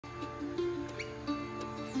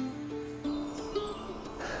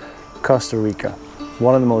Costa Rica,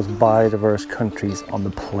 one of the most biodiverse countries on the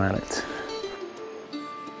planet.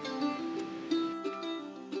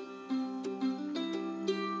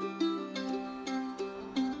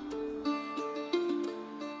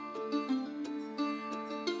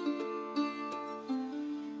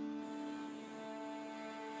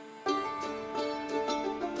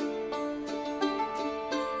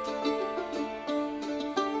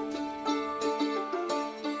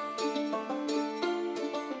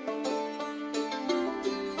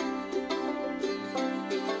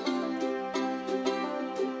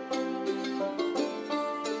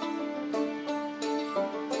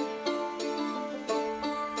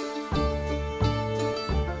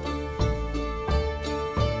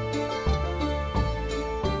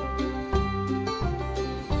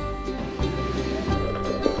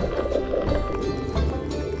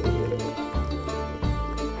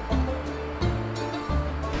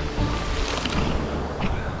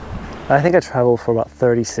 I think I traveled for about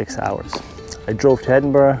 36 hours. I drove to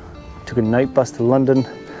Edinburgh, took a night bus to London,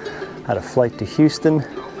 had a flight to Houston,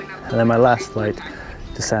 and then my last flight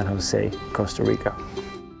to San Jose, Costa Rica.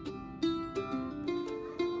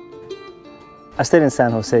 I stayed in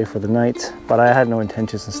San Jose for the night, but I had no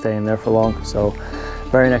intentions of staying there for long, so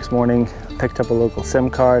very next morning picked up a local SIM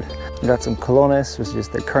card, got some colones, which is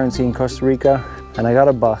the currency in Costa Rica, and I got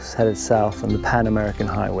a bus headed south on the Pan-American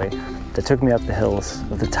Highway that took me up the hills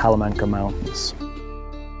of the Talamanca Mountains.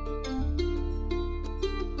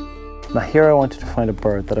 Now here I wanted to find a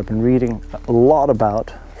bird that I've been reading a lot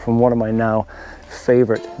about from one of my now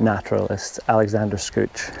favorite naturalists, Alexander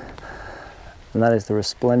Skutch, and that is the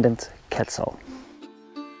Resplendent Quetzal.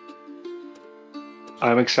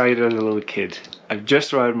 I'm excited as a little kid. I've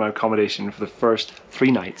just arrived at my accommodation for the first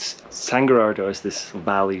 3 nights. San Gerardo is this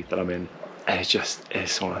valley that I'm in, and it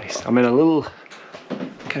is so nice. I'm in a little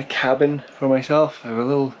kind of cabin for myself. I have a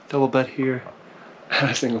little double bed here and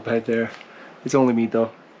a single bed there. It's only me though,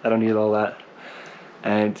 I don't need all that.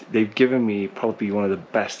 And they've given me probably one of the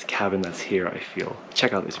best cabin that's here, I feel.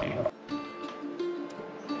 Check out this view.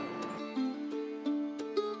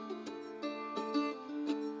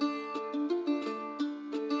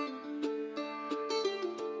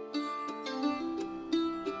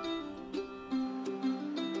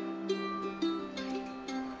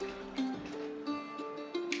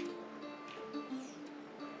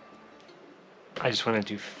 I just went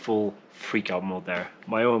into full freak out mode there.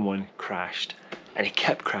 My own one crashed and it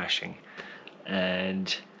kept crashing,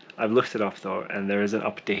 and I've looked it up though and there is an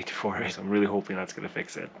update for it, so I'm really hoping that's going to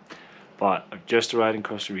fix it. But I've just arrived in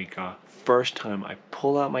Costa Rica. First time I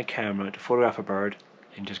pull out my camera to photograph a bird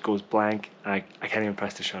and just goes blank, and I can't even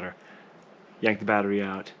press the shutter. Yank the battery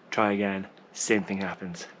out, try again, same thing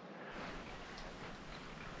happens.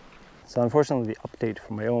 So unfortunately the update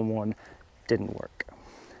for my own one didn't work.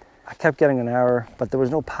 I kept getting an error, but there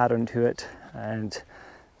was no pattern to it, and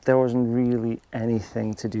there wasn't really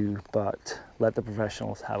anything to do but let the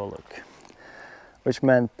professionals have a look. Which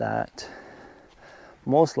meant that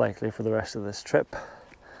most likely for the rest of this trip,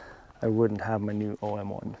 I wouldn't have my new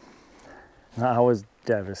OM1. Now, I was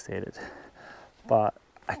devastated, but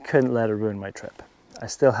I couldn't let it ruin my trip. I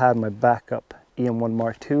still had my backup EM1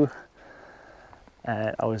 Mark II,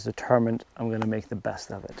 and I was determined I'm going to make the best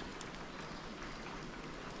of it.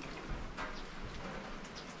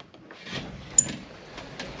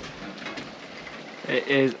 It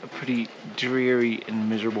is a pretty dreary and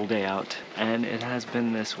miserable day out, and it has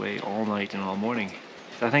been this way all night and all morning.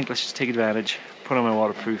 So I think let's just take advantage, put on my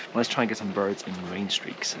waterproof, and let's try and get some birds in rain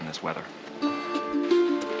streaks in this weather.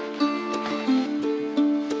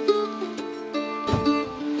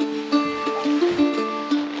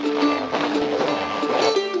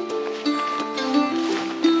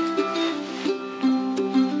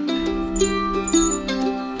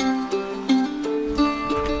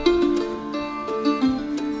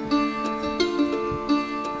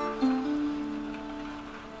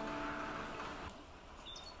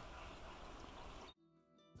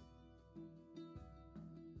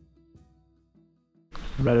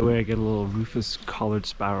 Right away I get a little rufous collared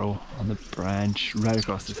sparrow on the branch right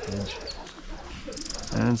across this hedge.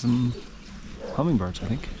 And some hummingbirds, I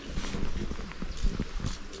think.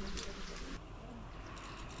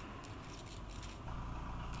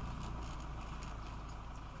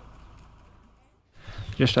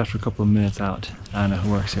 Just after a couple of minutes out, Anna,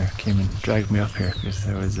 who works here, came and dragged me up here because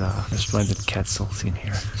there was a Resplendent Quetzal seen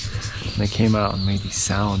here. And they came out and made these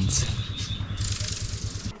sounds.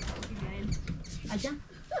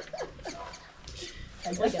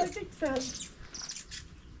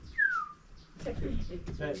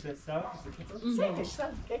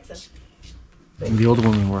 And the older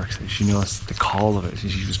woman works it. She knows the call of it. So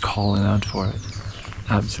she was calling out for it.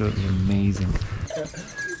 Absolutely amazing.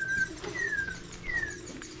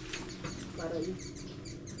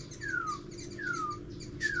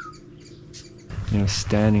 You know,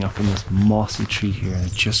 standing up in this mossy tree here, and I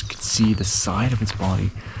just could see the side of its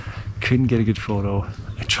body. Couldn't get a good photo.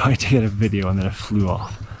 I tried to get a video and then it flew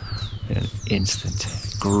off in an instant.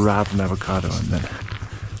 Grabbed an avocado and then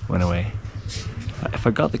went away. If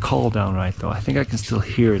I got the call down right though, I think I can still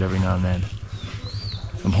hear it every now and then.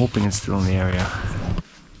 I'm hoping it's still in the area.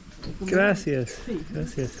 Gracias.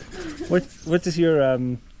 Gracias. What is your,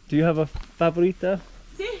 do you have a favorita?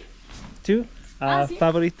 Sí. Two? Sí.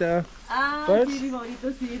 Favorita bird? Sí, mi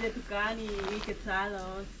favorito sí, de tucán y quetzal,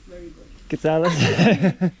 very good. Quetzal?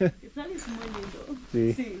 Quetzal es muy lindo.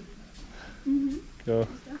 Sí. Sí. Go.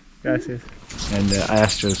 Gracias. And I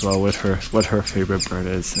asked her as well what her favorite bird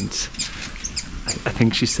is, and I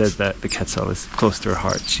think she said that the quetzal is close to her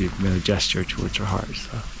heart. She made a gesture towards her heart.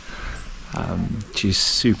 So she's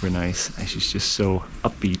super nice, and she's just so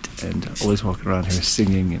upbeat and always walking around here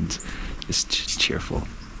singing and just cheerful.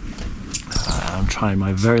 I'm trying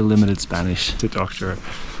my very limited Spanish to talk to her.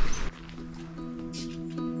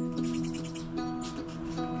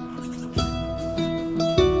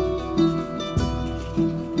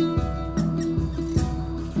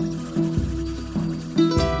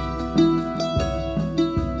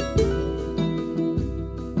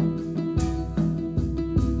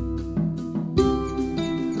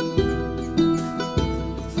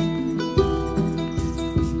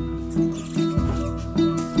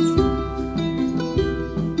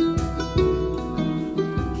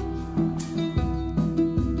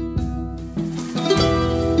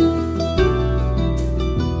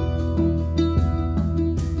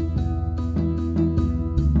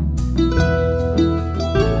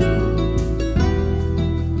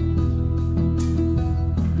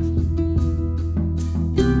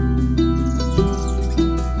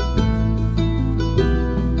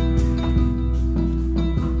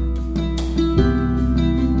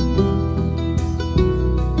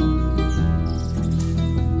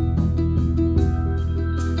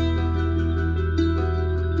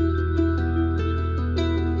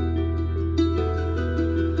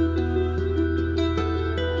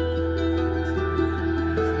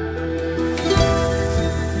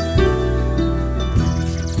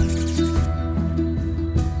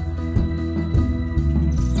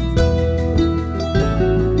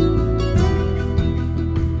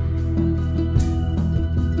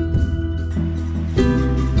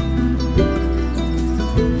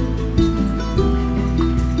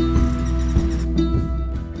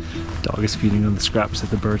 Dog is feeding on the scraps that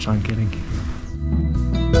the birds aren't getting.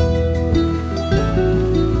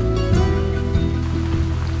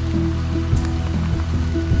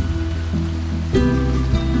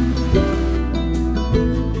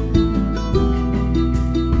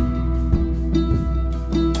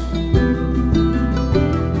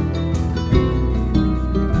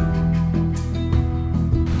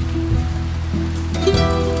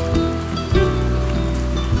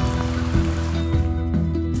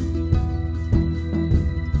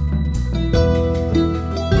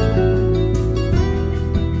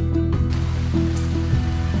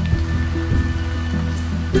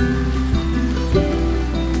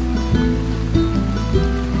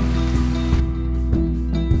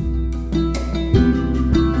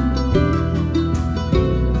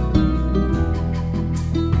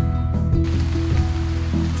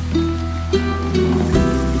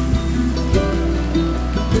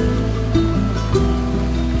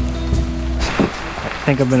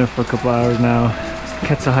 I think I've been here for a couple of hours now.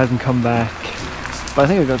 Quetzal hasn't come back, but I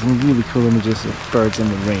think I got some really cool images of birds in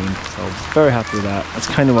the rain, so very happy with that. That's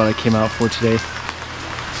kind of what I came out for today.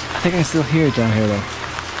 I think I can still hear it down here though.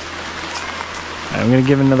 I'm going to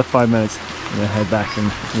give it another 5 minutes and then head back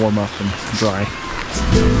and warm up and dry.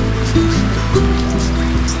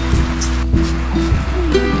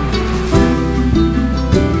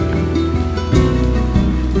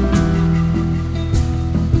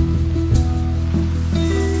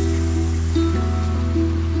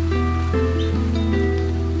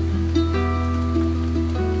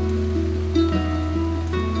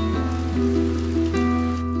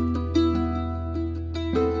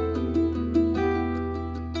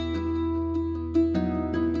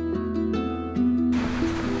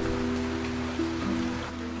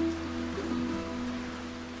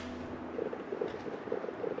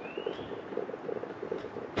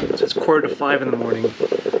 So it's 4:45 in the morning.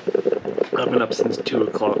 I've been up since 2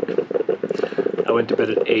 o'clock. I went to bed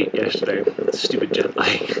at 8 yesterday. Stupid jet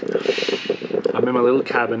lag. I'm in my little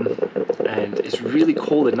cabin and it's really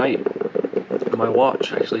cold at night. My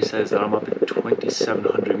watch actually says that I'm up at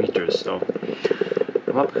 2,700 meters, so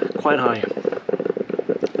I'm up quite high.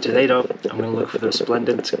 Today though, I'm going to look for the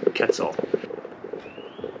Resplendent Quetzal.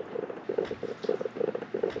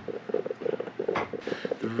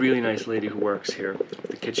 The really nice lady who works here at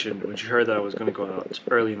the kitchen, when she heard that I was going to go out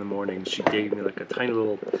early in the morning, she gave me like a tiny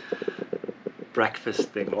little breakfast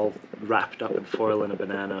thing all wrapped up in foil and a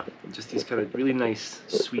banana. Just these kind of really nice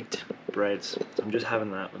sweet breads. So I'm just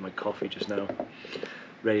having that with my coffee just now,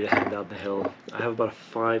 ready to head down the hill. I have about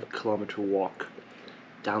a 5-kilometer walk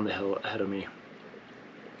down the hill ahead of me.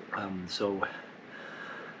 So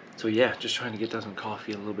yeah, just trying to get down some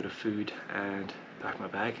coffee, a little bit of food, and pack my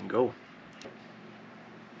bag and go.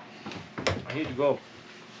 I need to go.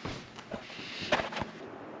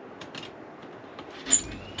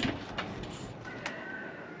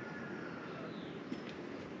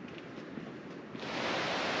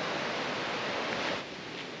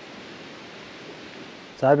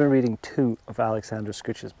 So I've been reading 2 of Alexander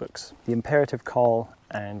Skutch's books, The Imperative Call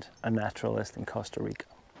and A Naturalist in Costa Rica.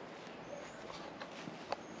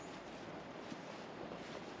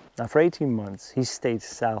 Now for 18 months he stayed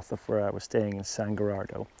south of where I was staying in San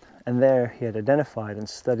Gerardo, and there he had identified and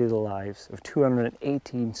studied the lives of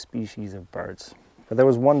 218 species of birds. But there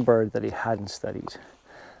was one bird that he hadn't studied,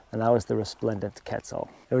 and that was the Resplendent Quetzal.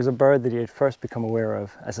 It was a bird that he had first become aware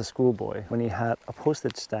of as a schoolboy when he had a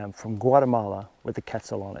postage stamp from Guatemala with the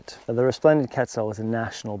Quetzal on it. Now, the Resplendent Quetzal is a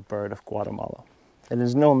national bird of Guatemala. It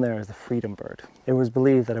is known there as the freedom bird. It was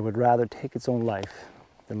believed that it would rather take its own life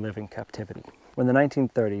than live in captivity. In the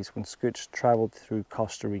 1930s, when Skutch traveled through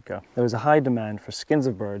Costa Rica, there was a high demand for skins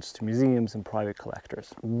of birds to museums and private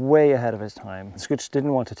collectors. Way ahead of his time, Skutch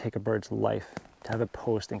didn't want to take a bird's life to have it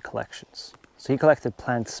posed in collections. So he collected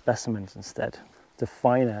plant specimens instead to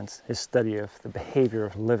finance his study of the behavior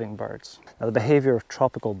of living birds. Now, the behavior of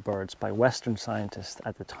tropical birds by Western scientists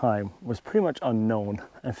at the time was pretty much unknown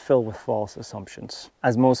and filled with false assumptions,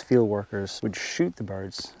 as most field workers would shoot the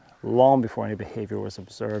birds long before any behavior was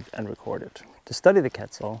observed and recorded. To study the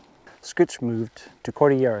Quetzal, Skutch moved to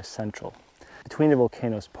Cordillera Central, between the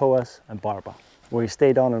volcanoes Poas and Barba, where he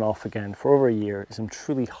stayed on and off again for over a year in some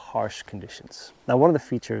truly harsh conditions. Now, one of the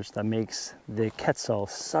features that makes the Quetzal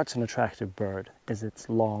such an attractive bird is its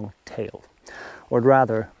long tail, or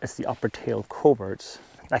rather, it's the upper tail coverts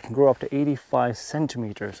that can grow up to 85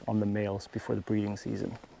 centimeters on the males before the breeding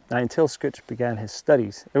season. Now, until Skutch began his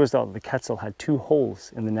studies, it was thought that the Quetzal had 2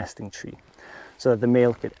 holes in the nesting tree, so that the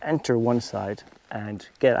male could enter one side and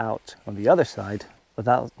get out on the other side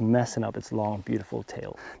without messing up its long, beautiful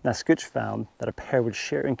tail. Now, Skutch found that a pair would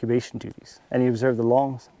share incubation duties, and he observed the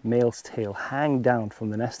long male's tail hang down from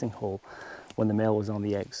the nesting hole when the male was on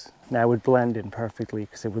the eggs. Now, it would blend in perfectly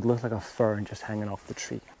because it would look like a fern just hanging off the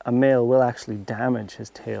tree. A male will actually damage his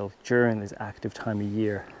tail during this active time of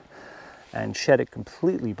year and shed it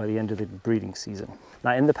completely by the end of the breeding season.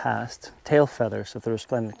 Now, in the past, tail feathers of the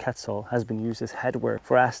Resplendent Quetzal has been used as headwear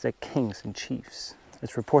for Aztec kings and chiefs.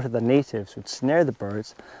 It's reported that natives would snare the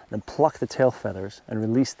birds, then pluck the tail feathers and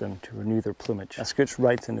release them to renew their plumage. As Skutch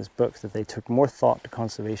writes in his book that they took more thought to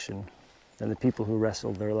conservation than the people who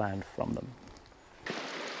wrestled their land from them.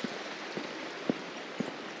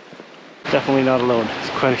 Definitely not alone. There's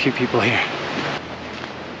quite a few people here.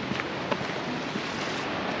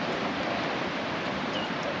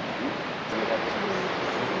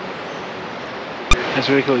 It's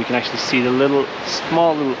really cool. You can actually see the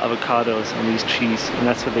small little avocados on these trees, and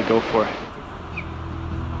that's what they go for.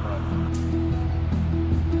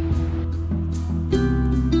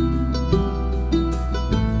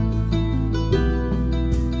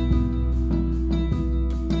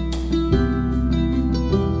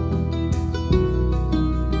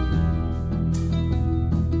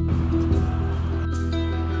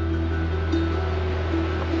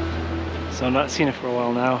 So I'm not seen it for a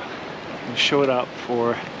while now. I showed up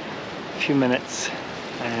for a few minutes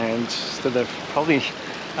and stood there for probably,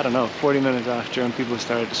 I don't know, 40 minutes after, and people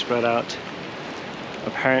started to spread out.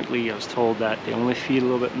 Apparently I was told that they only feed a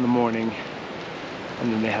little bit in the morning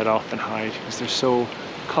and then they head off and hide because they're so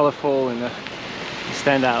colourful and they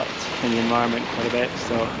stand out in the environment quite a bit,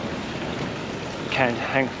 so you can't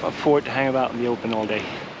afford to hang about in the open all day.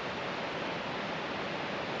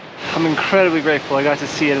 I'm incredibly grateful I got to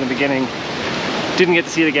see it in the beginning. Didn't get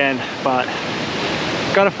to see it again, but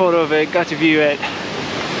got a photo of it, got to view it,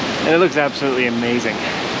 and it looks absolutely amazing.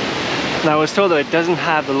 Now, I was told that it doesn't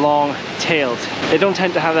have the long tails. They don't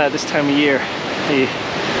tend to have that this time of year. They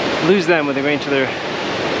lose them when they go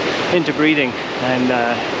into breeding, and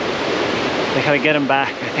they kind of get them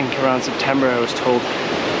back, I think, around September, I was told.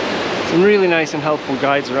 Some really nice and helpful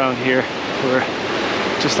guides around here who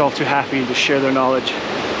are just all too happy to share their knowledge.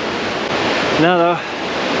 Now though,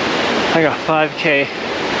 I got 5k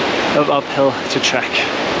of uphill to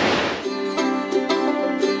trek.